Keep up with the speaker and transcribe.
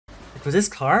Was this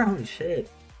car? Holy shit.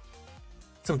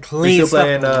 Some We clean still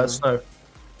stuff. playing Snow.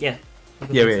 Yeah.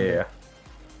 Yeah.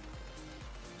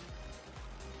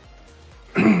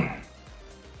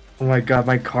 Oh my god,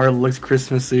 my car looks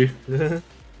Christmassy. Okay.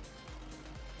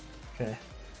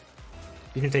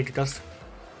 You can take it, Dust.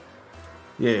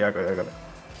 Yeah, I got it.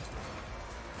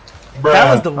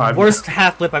 That was the worst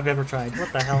half flip I've ever tried.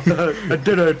 What the hell? I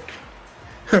did it!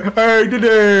 I did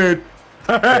it!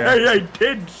 I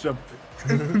did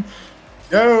something.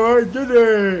 Yo, I did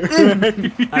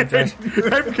it! I'm fresh.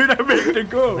 I'm gonna make it Oh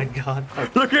go! my god.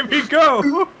 Look at me go!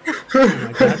 Oh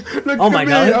my god. Look Oh my at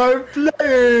me, god. I'm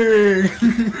playing!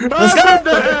 Let's I'm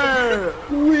go! there!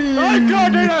 I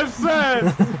got it, I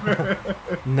said!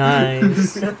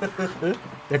 Nice.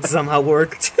 That somehow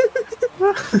worked.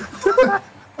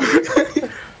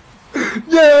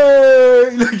 Yay!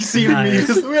 Like, see Nice. me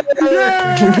just...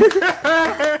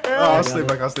 I'll stay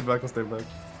back.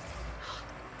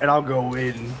 And I'll go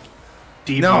in.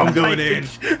 Deep. No, I'm going in.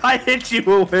 I hit you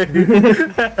away.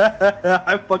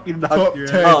 I fucking knocked Top your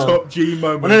 10, head. Oh. top G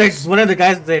moment. One of the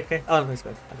guys was AFK. Oh, no, it's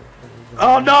good.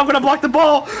 Oh no, I'm gonna block the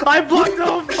ball! I blocked the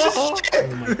ball! Oh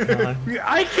my god.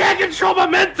 I can't control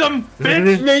momentum,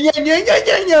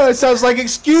 bitch! Yeah. Sounds like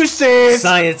excuses.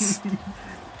 Science.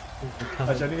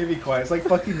 Actually, I need to be quiet. It's like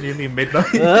fucking nearly midnight.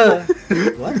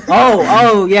 What?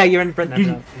 Oh, yeah, you're in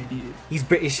Britain. He's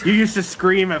British. You used to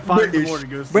scream at 5 in the British. morning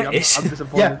to go see. British. I'm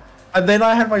disappointed. Yeah, and then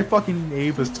I had my fucking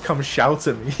neighbors come shout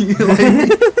at me. Like,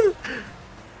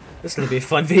 This is gonna be a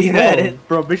fun video to edit.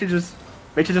 Bro, they should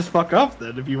just fuck up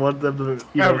then if you want them to,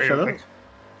 shut up.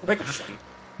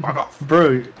 fuck off.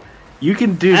 Bro, you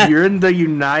can do. You're in the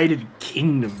United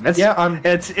Kingdom. That's, Yeah,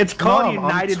 It's called Mom,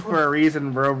 I'm United for a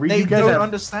reason, bro. They You guys don't have-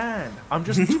 understand. I'm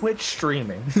just Twitch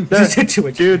streaming.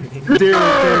 Twitch. dude,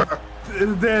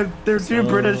 they're too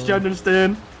British to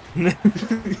understand.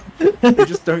 They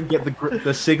just don't get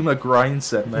the Sigma grind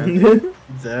set, man.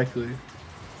 Exactly.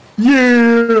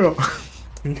 Yeah.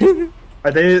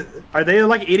 Are they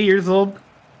like 80 years old?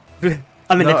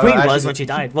 I mean, No, the queen actually- was when she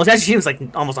died. Well, actually, she was like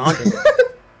almost 100.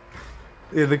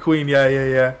 Yeah, the queen.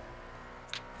 Yeah.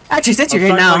 Actually, since you're I'm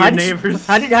here now, sorry how for did, your neighbors.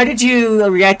 how did you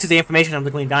react to the information of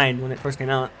the queen dying when it first came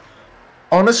out?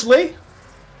 Honestly,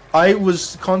 I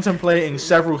was contemplating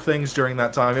several things during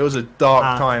that time. It was a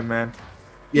dark time, man.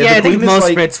 Yeah, the I think Queen is, most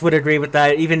like, Brits would agree with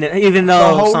that, even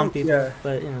though whole- some people. yeah.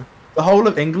 But you know. the whole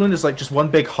of England is like just one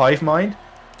big hive mind,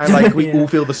 and like we Yeah. all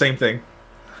feel the same thing.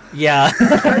 Yeah.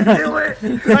 I knew it!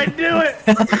 I knew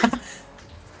it!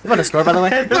 You want a score, by the way?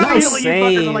 And the Nice feeling you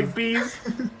fuckers are save. like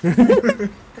bees.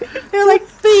 They're like,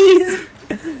 please.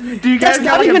 Do you guys That's got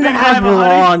not like a even big half hive of honey?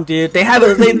 wrong, dude. They have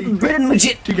Britain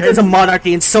legit. There's a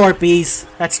monarchy and so are bees.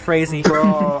 That's crazy.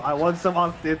 Bro, I want some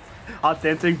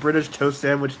authentic British toast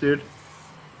sandwich, dude.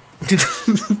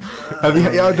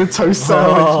 Yeah, the toast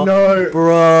Oh, sandwich. No,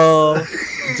 bro.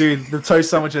 dude, the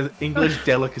toast sandwich is English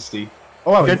delicacy.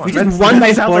 Oh, wow, That- We that- just won that by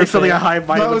sounds like forfeit. something a hive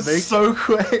mind that would was make. so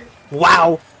quick,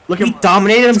 Wow. Look He at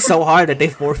dominated them so hard that they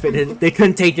forfeited. They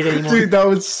couldn't take it anymore. dude. That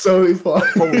was so fun.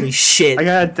 Holy shit. I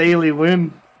got a daily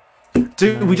win.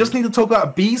 Dude, we just need to talk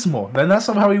about bees more. Then that's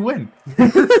somehow we win.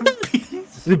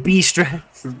 The bee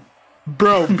strats.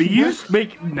 Bro, bees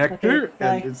make nectar, Okay,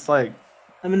 bye. and it's like...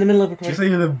 I'm in the middle of Did you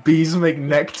recording. say the bees make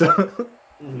nectar?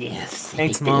 Yes.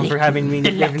 Thanks, Mom, for having me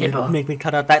make me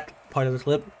cut out that part of the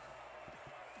clip.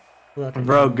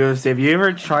 Bro, Ghost, have you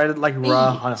ever tried like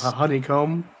raw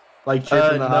honeycomb? Like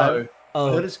chips in the hive?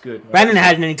 Oh, That is good. man. Brandon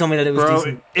hadn't, and he told me that it was Bro,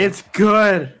 decent. it's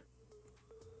good.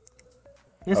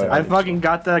 Yes, Oh, yeah. I fucking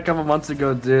got that a couple months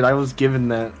ago, dude. I was given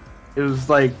that. It was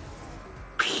like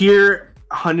pure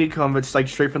honeycomb. It's like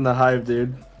straight from the hive,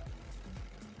 dude.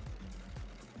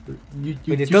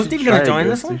 Wait, is Ghost even gonna join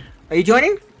this one? Are you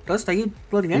joining? Ghost, are you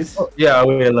loading in? He's- Oh, yeah,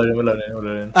 we're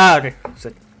loading. Ah, okay.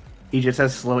 Sick. He just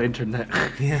has slow internet.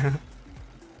 Yeah,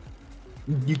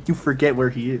 you forget where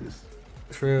he is.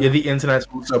 true. Yeah, the internet's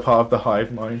also part of the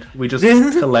hive mind. We just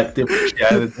collectively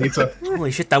share the data.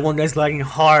 Holy shit, that one guy's lagging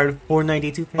hard.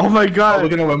 492 ping. Oh my god! Oh,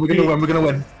 we're gonna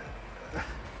win.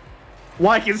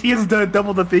 Why? Because he has done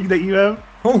double the thing that you have.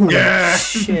 Holy Yeah.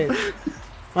 shit.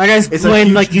 My guy's It's a playing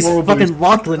huge like he's moral fucking boost.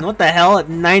 Lachlan. What the hell? At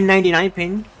 999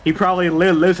 ping? He probably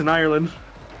lives in Ireland.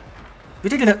 You're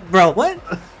taking a. Bro, what?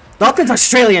 Lachlan's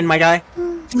Australian, my guy.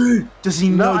 Does he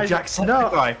No, know I-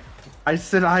 Jacksepticeye? I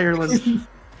said Ireland.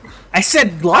 I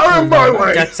said Lachlan, my though, not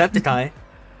way. Jacksepticeye.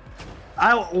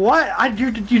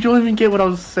 You don't even get what I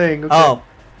was saying. Okay. Oh.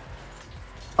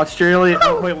 Australia.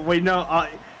 Oh, wait, no.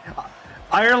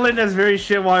 Ireland has very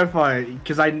shit Wi-Fi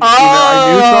because I knew someone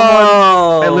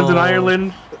Oh. that lived in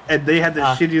Ireland and they had the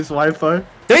shittiest Wi-Fi.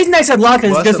 The reason I said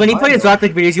Lachlan is Worse because when he than played his mine,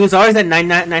 Rocket League videos, he was always at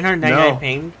 999 No.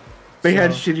 ping. They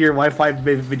had shittier Wi-Fi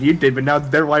than you did, but now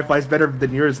their Wi-Fi's better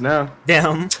than yours now.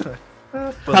 Damn.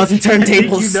 How's the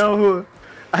turntables?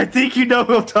 I think you know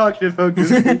who I'm talking about.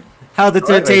 How the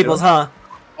turntables, huh?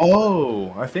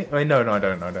 Oh, I think. Wait, no, I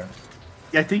don't.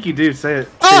 Yeah, I think you do. Say it.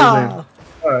 Ah!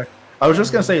 I was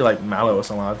just gonna say like Mallow or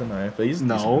something. I don't know. But he's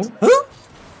No. Who?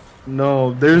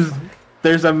 No,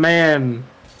 there's a man,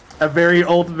 a very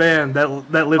old man that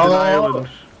lived in Ireland.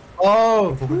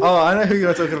 Oh, I know who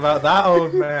you're talking about. That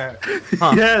old man.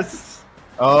 Huh. Yes.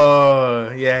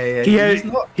 Oh, yeah.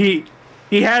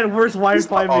 He had worse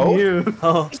Wi-Fi than you.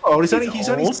 Oh. He's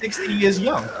only 60 years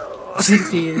young.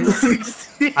 60 years.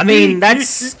 I mean,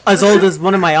 that's as old as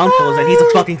one of my uncles, and he's a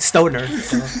fucking stoner.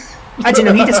 So. I don't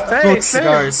know, he just smokes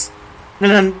cigars.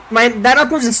 No, that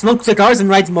uncle just smokes cigars and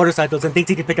rides motorcycles and thinks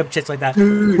he can pick up chicks like that.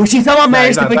 Which he somehow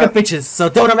managed to pick up bitches, so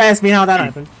don't ever ask me how that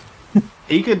happened.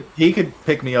 He could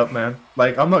pick me up, man.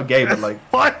 Like, I'm not gay, but like...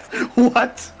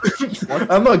 What?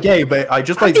 I'm not gay, but I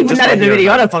just like... I put that in the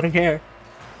video, I don't fucking care.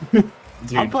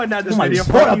 Dude. I'm putting out this Oh video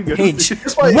what for you a pinch!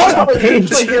 guys. What a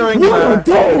pinch!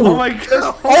 Oh my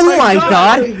god! Oh my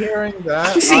god! Hearing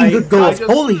that, You've seen good goals,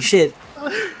 holy shit!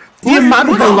 The amount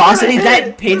of velocity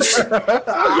that pinch...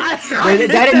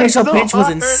 that initial pinch was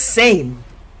insane!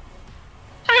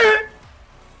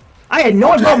 I had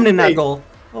no involvement in that goal.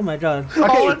 Oh my god. Okay,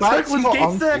 All it back took to was your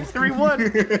game sex,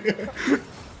 3-1.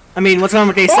 I mean, what's wrong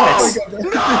with gay sex? Oh my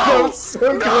god, that was so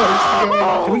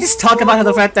close. Can we just talk about how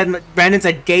the fact that Brandon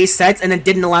said gay sex and then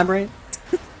didn't elaborate?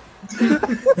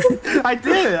 I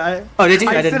did. Oh, did you?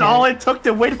 I didn't said hear all it. it took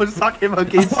to win was talking about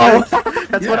gay Oh. sex.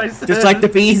 That's what I said. Just like the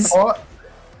bees. Hot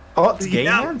gay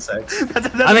Yeah. man sex.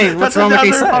 I mean, what's wrong with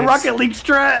gay sex? A Rocket League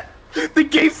strat. The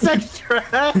gay sex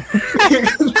strat.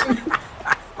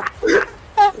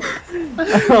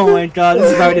 Oh my god,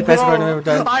 this is probably the best part I've ever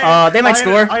done. They might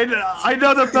score. I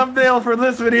know the thumbnail for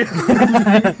this video.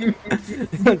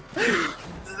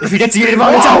 If he gets you, oh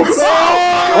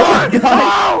my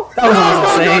god! That was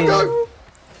almost insane.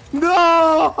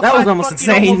 No! That was almost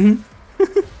insane.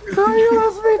 I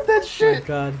almost made that Oh shit. my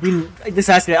god. This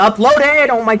has to get uploaded!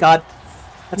 Oh my god.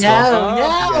 That's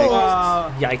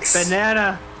awesome. Yikes.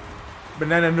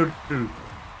 Banana noodle.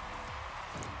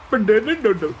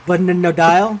 Banana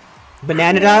dial?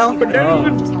 Banana dial? Banana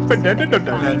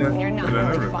You're not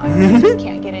going to find you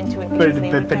can't get into it because they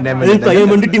would never- If I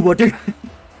am under the water.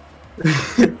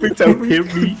 Don't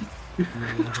hit me.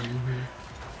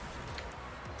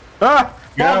 Ah!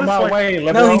 Get out of my way, No,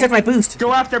 liberal. he took my boost.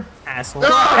 Go after. Asshole.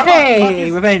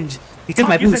 Hey, revenge. He took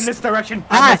my He's in boost. this direction.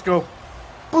 Ah. I must go.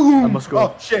 Boom. I must go.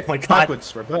 Oh shit! Oh my god.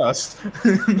 Backwards, reversed.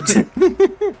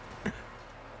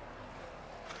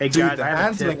 Hey Dude, guys, the I have a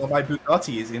handling tip. on my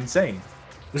Bugatti is insane.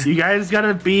 You guys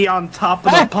gotta be on top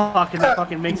of the puck, and it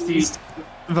fucking makes the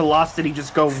velocity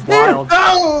just go wild.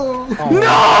 No!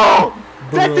 No!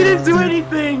 That didn't do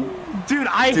anything! Dude,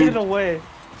 I hit it away.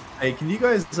 Hey, can you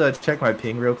guys check my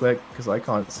ping real quick? Because I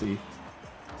can't see.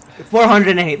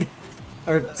 408.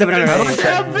 Or 708.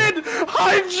 700!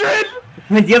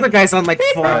 I mean, the other guy's on like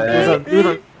 4. Yeah.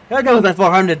 The other guy was at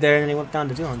 400 there, and then he went down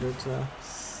to 200, so.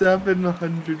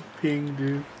 700 ping,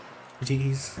 dude.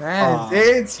 Jeez.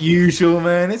 It's usual,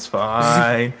 man. It's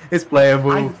fine. It's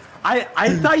playable. I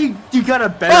thought you got a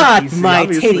better Fuck PC. my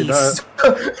Obviously titties.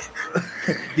 not.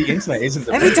 The internet isn't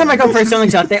the Every best. time I go for a sailing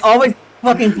shot, they always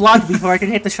fucking block me before I can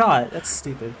hit the shot. That's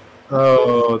stupid.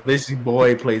 Oh, this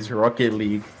boy plays Rocket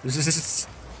League.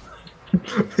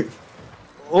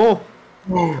 Oh.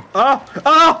 Oh!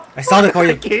 I saw that for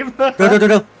you. Game.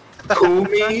 Go. Cool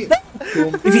me.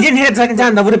 If you didn't hit it the second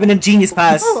time, that would have been a genius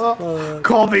pass.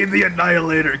 Call me the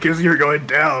Annihilator, because you're going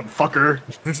down, fucker.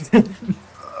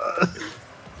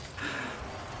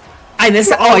 I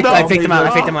missed it. Oh, no. I faked him out.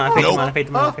 I faked him out. I faked him out. I faked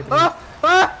him out. I faked him out.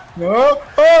 Oh,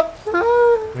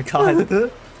 Oh my god.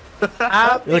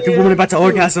 You're like a woman about to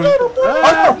orgasm. Oh!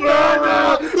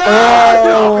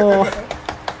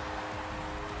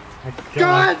 My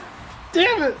god.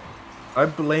 Damn it! I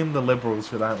blame the liberals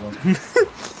for that one.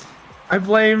 I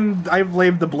blame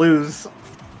the Blues.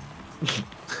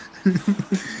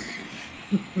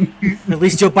 At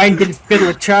least Joe Biden didn't fiddle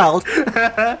a child.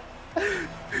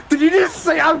 Did you just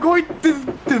say I'm going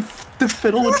to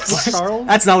fiddle with Charles?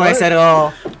 That's not what I said at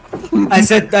all. I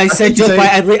said Joe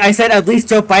Biden. I said at least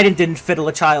Joe Biden didn't fiddle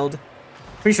a child.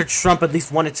 Pretty sure Trump at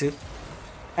least wanted to.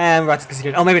 And we're about to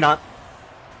consider. Oh, maybe not.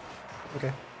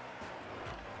 Okay.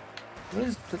 What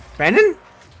is Brandon?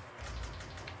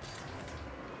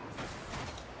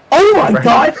 Oh my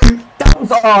god!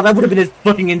 That would have been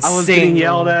fucking insane. I was getting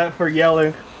yelled at for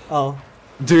yelling. Oh.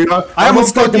 Dude, I almost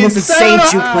scored the most insane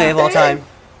juke play of all time.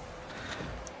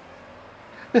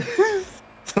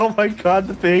 Oh my god,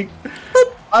 the pig.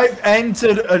 I've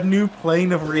entered a new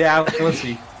plane of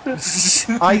reality.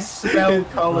 I smell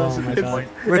colors Oh my at this God. point.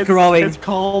 We're growing. It's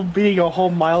called being a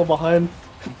whole mile behind.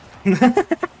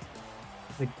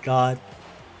 My God.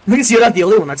 We can see you're not the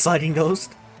only one that's sliding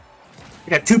Ghost. We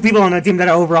got 2 people on our team that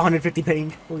are over 150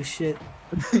 ping. Holy shit.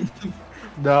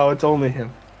 No, it's only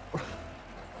him.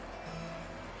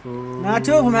 Nah,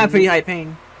 2 of them have pretty high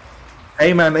ping.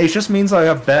 Hey man, it just means I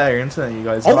have better internet, you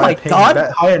guys. Oh my God!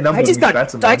 Higher number I just means got.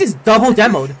 better, I man. just double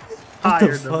demoed. What the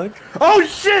Higher fuck? Oh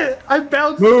shit! I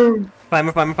bounced. Fine,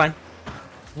 we're fine, we're fine.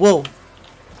 Whoa.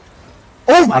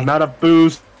 Oh my. I'm out of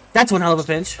boost. That's one hell of a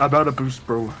pinch. I'm out of boost,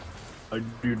 bro. I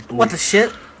need boost. What the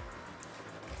shit?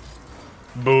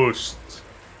 Boost.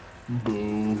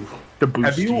 Boo. The boost.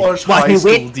 Have you watched Why, High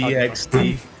School wait.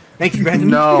 DxD? Thank you, Brandon.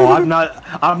 No, I'm not.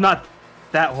 I'm not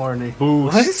that horny.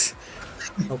 Boost.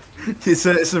 What?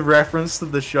 It's a reference to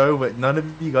the show, but none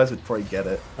of you guys would probably get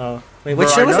it. Oh. Wait, which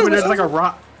Bro, show I was know, it? but it's like a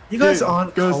rock. You guys Dude,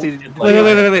 aren't Ghosty. cultured, Wait, like-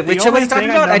 wait. The Which show was only you talking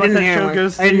thing about? I know didn't that hear show him.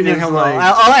 Ghosty I didn't hear is, him like,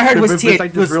 well. All I heard was it's T.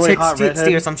 like Was this really hot TXT or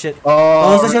redhead. some shit. Oh,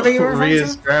 What was the show that you were referring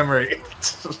Korea's to? grammar.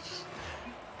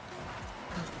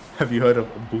 Have you heard of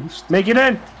Boost? Make it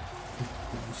in,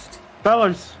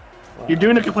 fellas. You're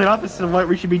doing the complete opposite of what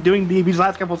we should be doing these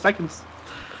last couple seconds.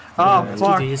 Oh Yeah,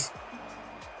 fuck! GG's.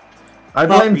 I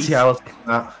blame Puppies. Teality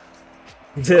for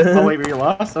that. Oh wait, we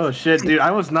lost. Oh shit, dude!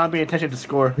 I was not paying attention to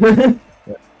score.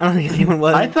 I don't think anyone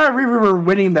was. I thought we were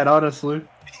winning that honestly.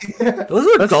 Those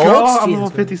were Let's goals. go. I'm Jesus, level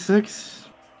man. 56.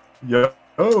 Yo.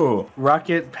 Oh,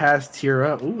 Rocket passed tier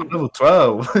up. Ooh. level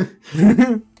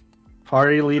 12.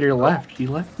 Party leader left. He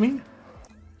left me.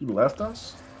 You left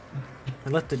us? I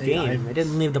left the Hey, game. I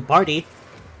didn't leave the party.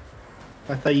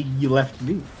 I thought you left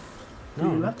me. You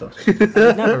No, left us.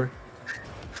 never.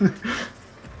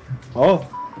 Oh,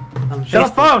 I'm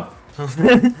shut up,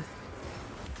 phone.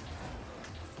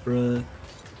 Bruh.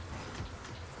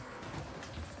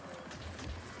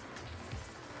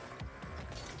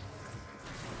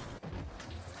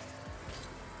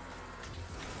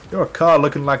 Your car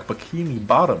looking like Bikini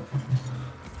Bottom.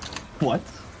 What?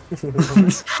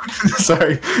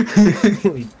 Sorry.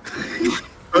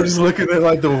 I'm just looking at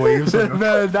like the waves.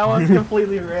 No, that was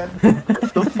completely random.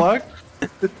 What the fuck?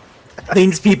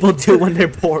 Things people do when they're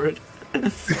bored. My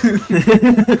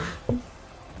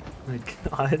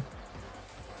God.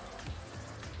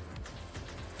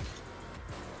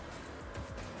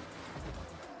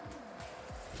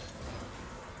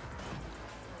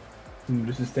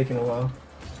 This is taking a while.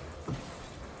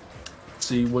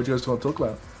 See what you guys want to talk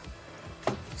about.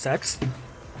 Sex?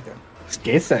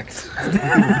 Gay sex.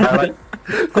 I like,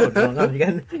 Oh, no, not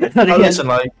again. Not oh, again. listen,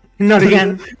 like, Not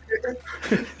again.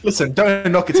 listen,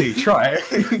 don't knock it till you try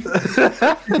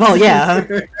it. Well, yeah.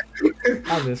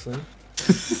 Obviously.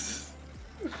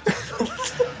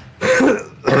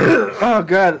 Oh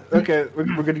god. Okay, we're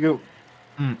good to go.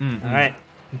 Alright.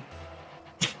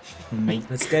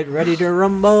 Let's get ready to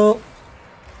rumble.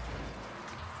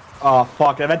 Oh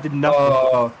fuck, that did nothing.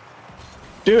 Oh,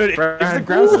 Dude, is the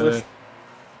ground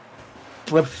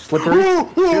slippery?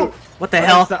 Dude, What the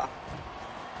hell?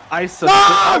 Ice.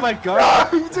 Oh my god.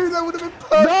 dude, that would have been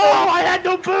perfect. No, I had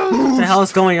no boost. What the hell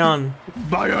is going on?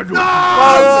 I had no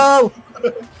Oh!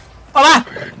 Hola!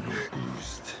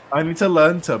 boost. I need to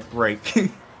learn to break.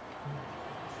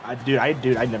 Dude,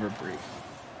 I never break.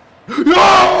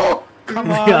 No! Come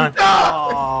my on. God.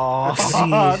 Oh,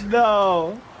 Jeez.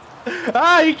 no.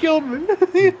 Ah, he killed me.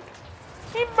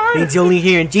 He murdered He's only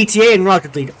here in GTA and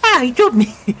Rocket League. Ah, he killed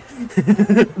me!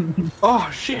 Oh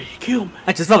shit, he killed me.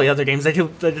 Actually, there's probably other games that do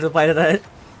apply to that.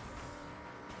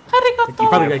 You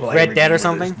probably like Red Dead or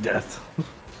something. Death.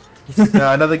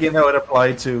 Another game that would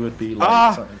apply to would be like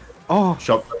Ah. something. Oh,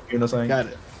 Shop Tycoon or something. got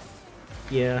it.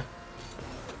 Yeah.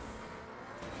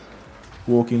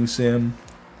 Walking Sim.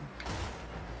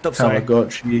 Oh, sorry.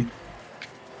 Tamagotchi.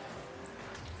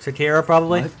 Shakira,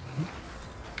 probably. What?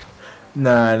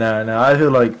 No. I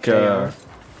feel like JR.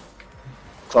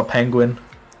 Club Penguin.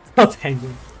 Oh,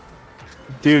 Penguin.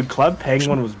 Dude, Club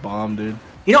Penguin was bomb, dude.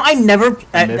 You know, I never Myth.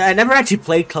 actually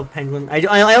played Club Penguin. I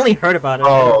only heard about it. I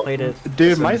never Oh. played it.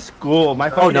 Dude, my school, my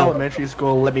fucking no. elementary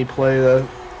school let me play the.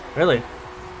 Really?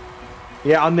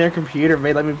 Yeah, on their computer,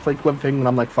 they let me play Club Penguin.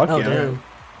 I'm like, fuck Oh, yeah. damn.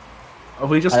 Are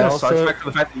we just I gonna also- sidetrack to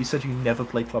the fact that you said you never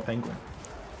played Club Penguin?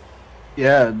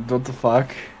 Yeah, what the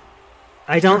fuck?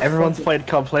 I don't. Everyone's played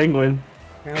Club Penguin.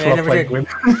 I never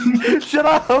did. Shut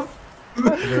up!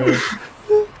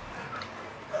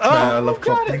 I love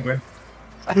Club Penguin.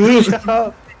 Shut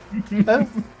up.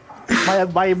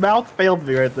 my mouth failed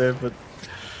me right there, but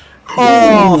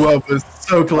Oh! Ooh, that was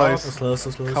so So close. close,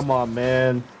 so close. come on,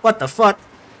 man. What the fuck?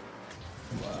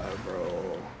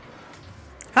 Bro.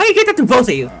 How do you get that to both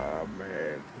of you? Oh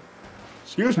man.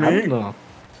 Excuse I me. don't know.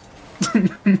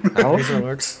 Here's how it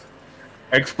works.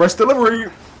 Express delivery.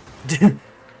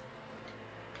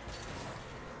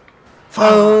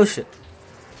 Oh shit.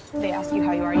 They ask you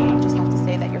how you are, you just have to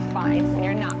say that you're fine, and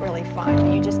you're not really fine,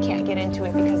 but you just can't get into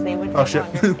it because they would Oh never shit.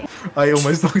 understand. I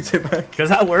almost knocked it back. Because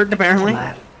that worked apparently.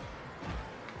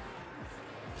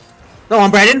 No,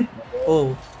 I'm Brandon.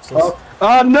 Oh.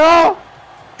 Oh no!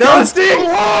 Ghosty!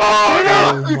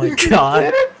 Oh, Oh my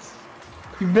god.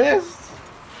 You missed.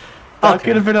 That Okay.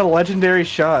 could have been a legendary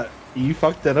shot. You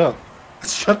fucked it up.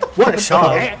 Shut the What a fuck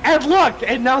shot. up. And look,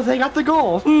 and now they got the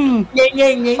goal. How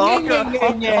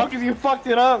because you fucked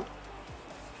it up.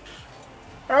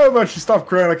 How about you stop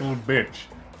crying like a little bitch?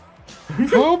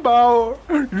 How about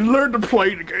you learn to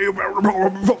play the game?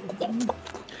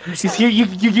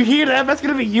 You hear that? That's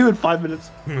gonna be you in 5 minutes.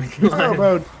 How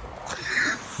about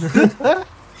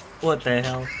What the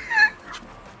hell?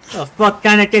 The fuck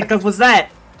kind of kickup was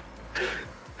that?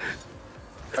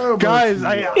 Guys,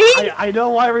 I know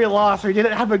why we lost. We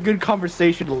didn't have a good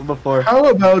conversation before. how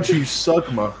about you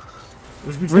suck ma?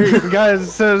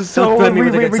 Guys, so Don't threaten me we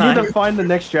with a good need time. to find the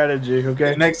next strategy,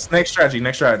 okay? Next strategy.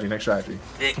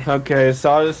 Okay, so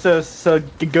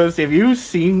Ghosty, have you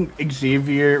seen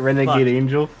Xavier Renegade Fuck.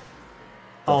 Angel?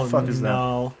 Oh fuck is that?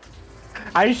 no.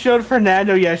 I showed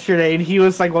Fernando yesterday, and he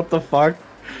was like, "What the fuck,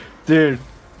 dude?"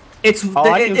 It's All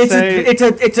I can say-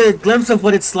 it's a glimpse of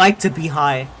what it's like to be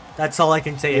high. That's all I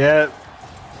can say. Yeah,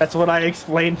 that's what I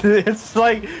explained. It's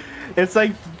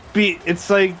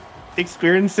like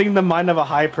experiencing the mind of a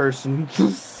high person.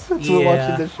 That's what Yeah.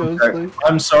 watching this show is Okay, like.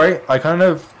 I'm sorry. I kind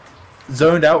of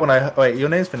zoned out when I wait. Your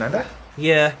name's Fernanda?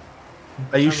 Yeah.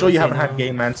 Are you I'm sure you gonna haven't say had no.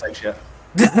 gay man sex yet?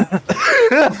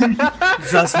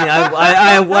 Trust me,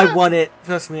 I want it.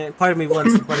 Trust me. Part of me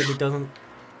wants, part of me doesn't.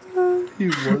 He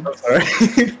won. I'm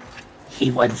sorry. He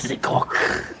wants the cock.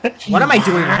 What am I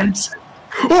doing?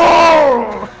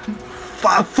 Oh!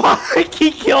 Fuck!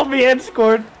 He killed me and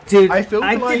scored. Dude, I feel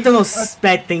I like- did the most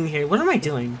bad thing here. What am I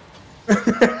doing?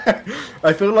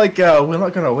 I feel like we're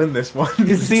not gonna win this one.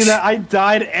 You see that? I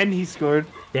died and he scored.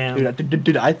 Damn.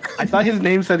 Dude, I thought his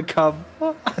name said come.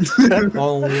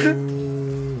 Oh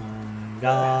my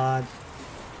god.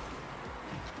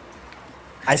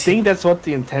 I think that's what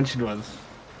the intention was.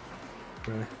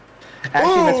 Really?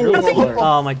 Actually, that's really smart.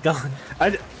 Oh my god.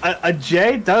 A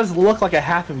J does look like a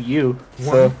half of you,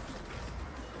 What?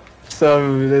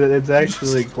 so it's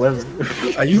actually clever.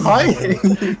 Are you high?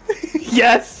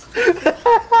 Yes.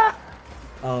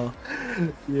 Oh.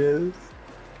 Yes.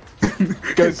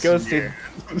 Ghosty.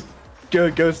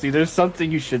 Ghosty, there's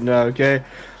something you should know, okay?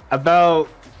 About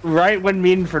right when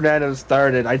me and Fernando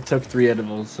started, I took 3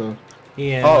 edibles, so.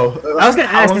 Yeah. Oh, I was gonna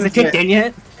ask, has wasn't it kicked saying-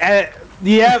 in yet?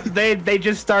 Yeah, they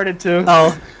just started to.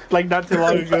 Oh. Like not too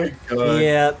long ago.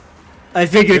 Yeah. I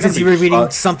figured You're since gonna you be were reading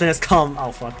fucked. something has come.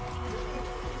 Oh fuck.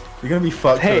 You're gonna be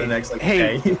fucked for Hey, the next like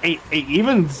hey, day.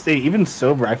 even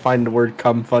sober, I find the word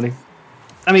 "cum" funny.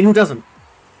 I mean, who doesn't?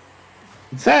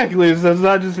 Exactly, so it's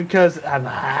not just because I'm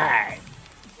high.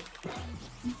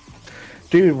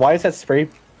 Dude, why is that spray? Is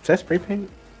that spray paint?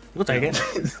 We'll take it.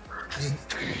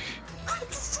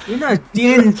 You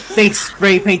didn't think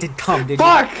spray painted cum, did you?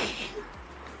 Fuck!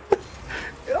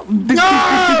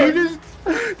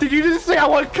 Did you just say I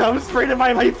want cum sprayed in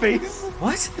my face?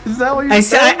 What? Is that what you I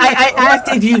said said? I asked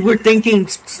if you were thinking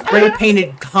spray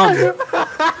painted cum.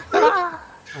 Oh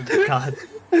my god.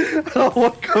 I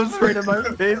want cum sprayed in my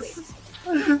face.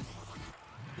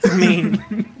 I mean,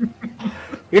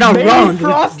 you're not Maybe wrong.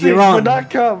 frosting, You're wrong. but not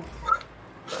cum.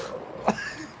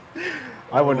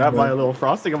 I would have my little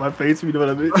frosting on my face, if you know what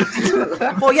I mean.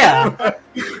 Well, yeah.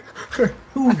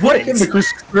 Who Get the wouldn't?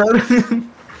 conspiracy.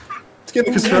 Let's get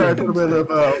the conspiracy. Put a bit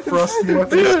of frost in my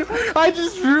face. Dude, I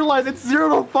just realized it's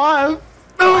 0 to 5.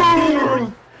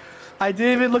 No! I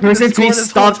didn't even look at Ever the since score we this whole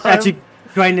stopped time. actually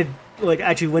trying to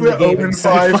actually win We're the game, 0 and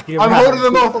started 5. fucking I'm around. holding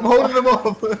them off. I'm holding them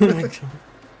off. Oh my god.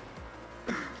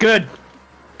 Good.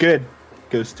 Good.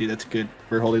 Ghosty, that's good.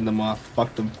 We're holding them off.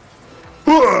 Fuck them.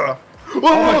 Oh Oh my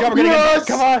god, we're gonna yes! get.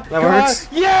 Come on! That come works.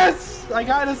 On. Yes! I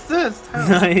got an assist! How,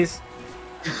 Nice.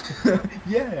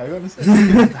 Yeah, I got this.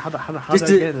 how Just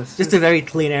did I get an a, assist? just a very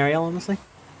clean area, honestly.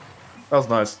 That was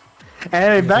nice.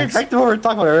 Hey, back to what we were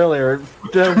talking about earlier.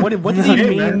 What did you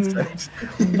mean?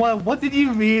 What did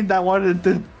you mean that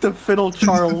wanted to fiddle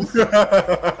Charles?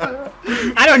 I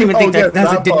don't even think Oh, that. yeah,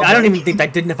 That's a, that dig- I don't part. even think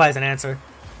that dignifies an answer.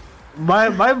 My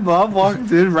mom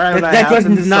walked in right when That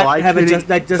question does not so I have a couldn't- just.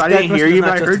 That just. so I that didn't hear question you,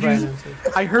 does but not I heard justify you.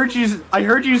 an answer. I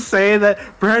heard you say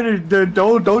that, Brandon.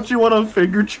 Don't you want to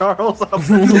finger Charles? What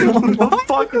the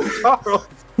fuck is Charles?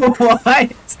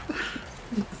 What?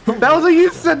 That was what you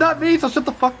said, not me. So shut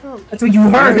the fuck up. That's what you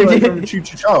heard. Choo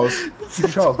Choo Charles. Choo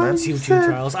Charles, man. Choo Choo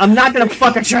Charles. I'm not gonna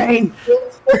fuck a train.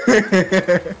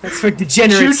 That's for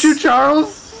degenerates. Choo Choo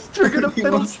Charles. You're gonna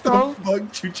fiddle Charles.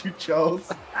 Fuck Choo Choo Charles.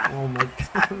 Oh my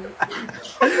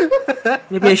god.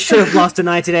 Maybe I should have lost an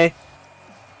eye today.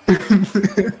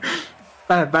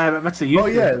 That's a you. Oh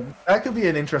yeah, that could be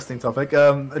an interesting topic.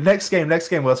 Next game,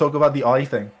 we'll talk about the eye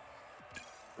thing.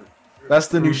 That's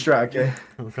the new strat, okay?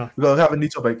 Oh god. We're gonna have a new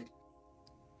topic.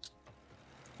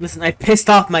 Listen, I pissed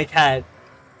off my cat.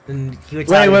 And he was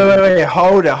Wait,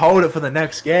 hold it for the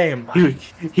next game.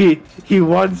 He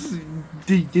wants.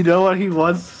 Do you know what he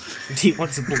wants? He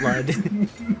wants blood.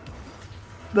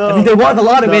 No. I mean, there was a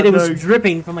lot of it. It was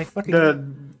dripping from my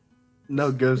fucking.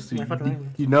 No, Ghost.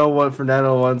 You know what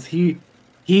Fernando wants? He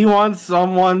wants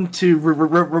someone to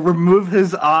remove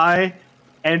his eye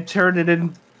and turn it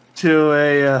into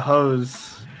a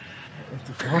hose.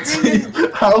 What?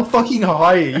 How fucking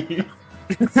high are you?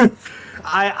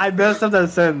 I messed up that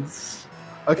sentence.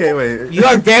 Okay, wait. You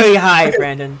are very high,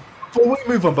 Brandon.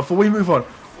 Before we move on,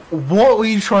 what were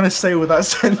you trying to say with that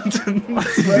sentence?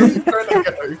 Where are you trying to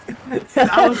go?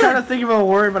 I was trying to think of a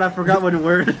word, but I forgot what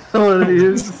word it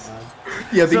is.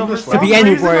 Yeah, the English It could be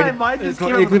any word. It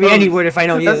could be any word if I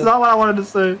know you. That's not what I wanted to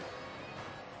say.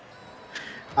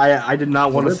 I did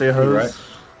not want to say hose. Right.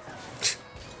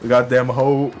 We goddamn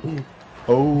hoe.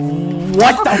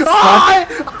 What the fuck?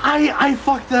 I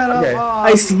fucked that up. Okay.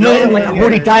 I slid like a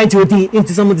horny guy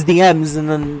into someone's DMs and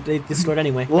then they destroyed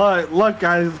anyway. Look,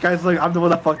 guys, look, I'm the one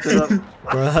that fucked it up.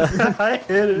 Bruh. I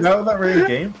hit it. No, not really a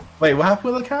game. Wait, what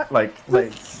happened with the cat? Like,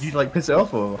 you like piss it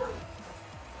off or?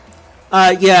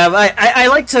 Yeah, I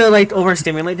like to like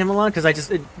overstimulate him a lot because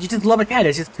you just love a cat.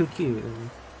 It's just too cute.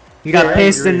 And he got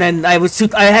pissed, and then I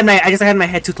had my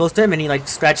head too close to him, and he like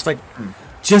scratched like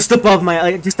just above my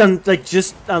on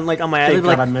my eyelid,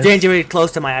 like very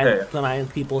close to my eye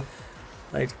people.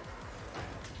 Like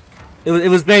it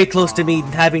was very close to me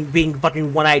being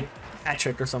fucking one-eyed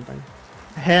Patrick or something.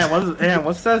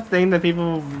 What's that thing that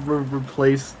people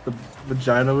replace the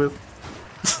vagina with?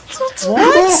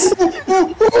 What?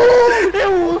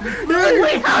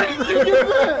 Wait, how did you get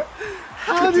that?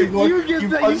 How did you get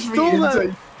that? You stole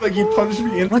that. Like you punched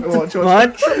me into What the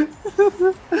fuck?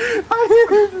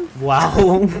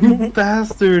 Wow. You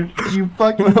bastard. You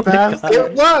fucking bastard.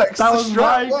 It works. That was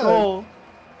my goal.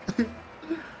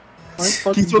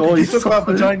 He took out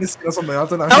vagina skin or something. I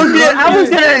don't know. I was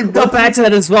gonna go back to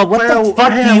that as well. What the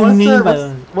fuck do you mean by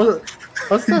that?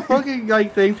 What's the fucking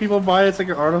like thing people buy? It's like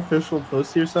an artificial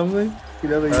pussy or something. You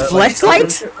know, like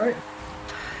Fleshlight?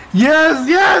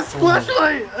 Yes,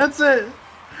 flashlight. That's it.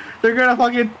 They're gonna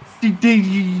fucking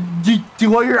do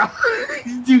what your eyes.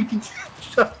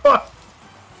 Shut up.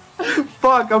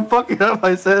 Fuck, I'm fucking up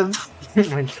my sense. Oh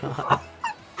my god.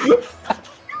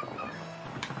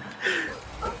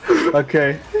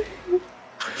 Okay.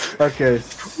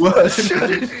 What?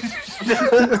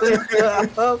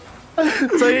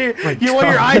 So you want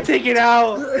your eye taken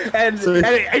out, and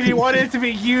you want it to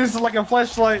be used like a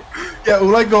fleshlight. Yeah,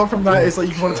 all I got from that is like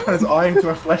you want to turn his eye into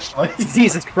a flashlight.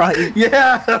 Jesus Christ.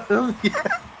 Yeah.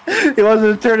 He wants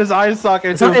to turn his eye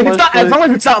socket into a fleshlight. As long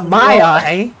as it's not my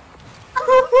eye.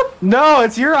 No,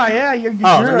 it's your eye. Yeah, your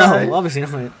eye. Obviously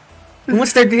not. You want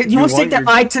to take that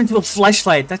eye into a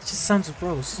fleshlight? That just sounds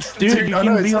gross. Dude, you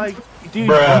can be like, you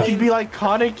can be like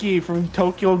Kaneki from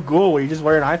Tokyo Ghoul, where you just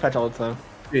wear an eye patch all the time.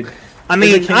 Dude, I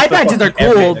mean, eye patches are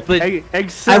cool, but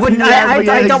I wouldn't.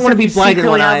 I don't want to be blind in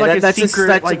one eye. That's just.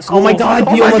 Oh my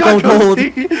god! You almost go gold.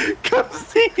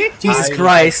 Jesus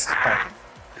Christ!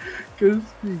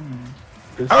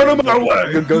 Out of my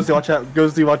way! Ghosty, watch out!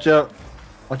 Ghosty, watch out!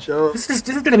 Watch out! This is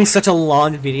gonna be such a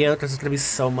long video because there's gonna be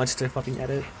so much to fucking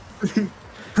edit.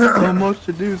 So much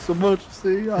to do, so much to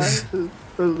see.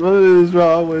 What is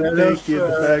wrong with Nikki in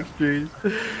the back streets?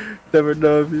 Never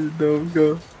know if you don't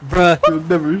go. Bruh. You'll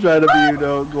never try to be you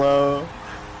don't glow.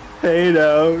 Hey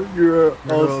now, you're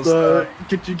all star.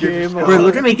 Get your game on. Bro,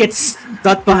 look at me get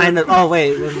stuck behind the. Oh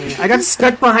wait, it wasn't me. I got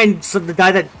stuck behind the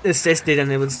guy that assisted,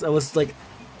 and I was like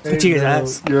switching his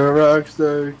ass. You're a rock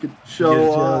star. Get the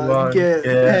show on. Get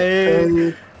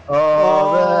paid.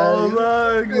 All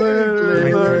the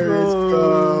glitters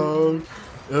gold.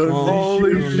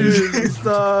 Holy shit,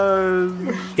 stars.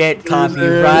 Get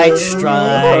copyright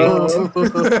striked.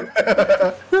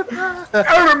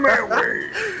 Out of my way!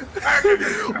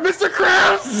 Mr.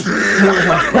 Krabs!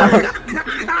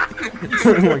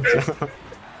 Oh my god.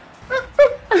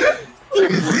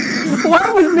 Why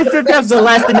was Mr. Krabs the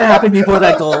last thing that happened before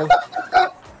that goal?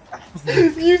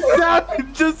 You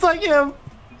sounded just like him.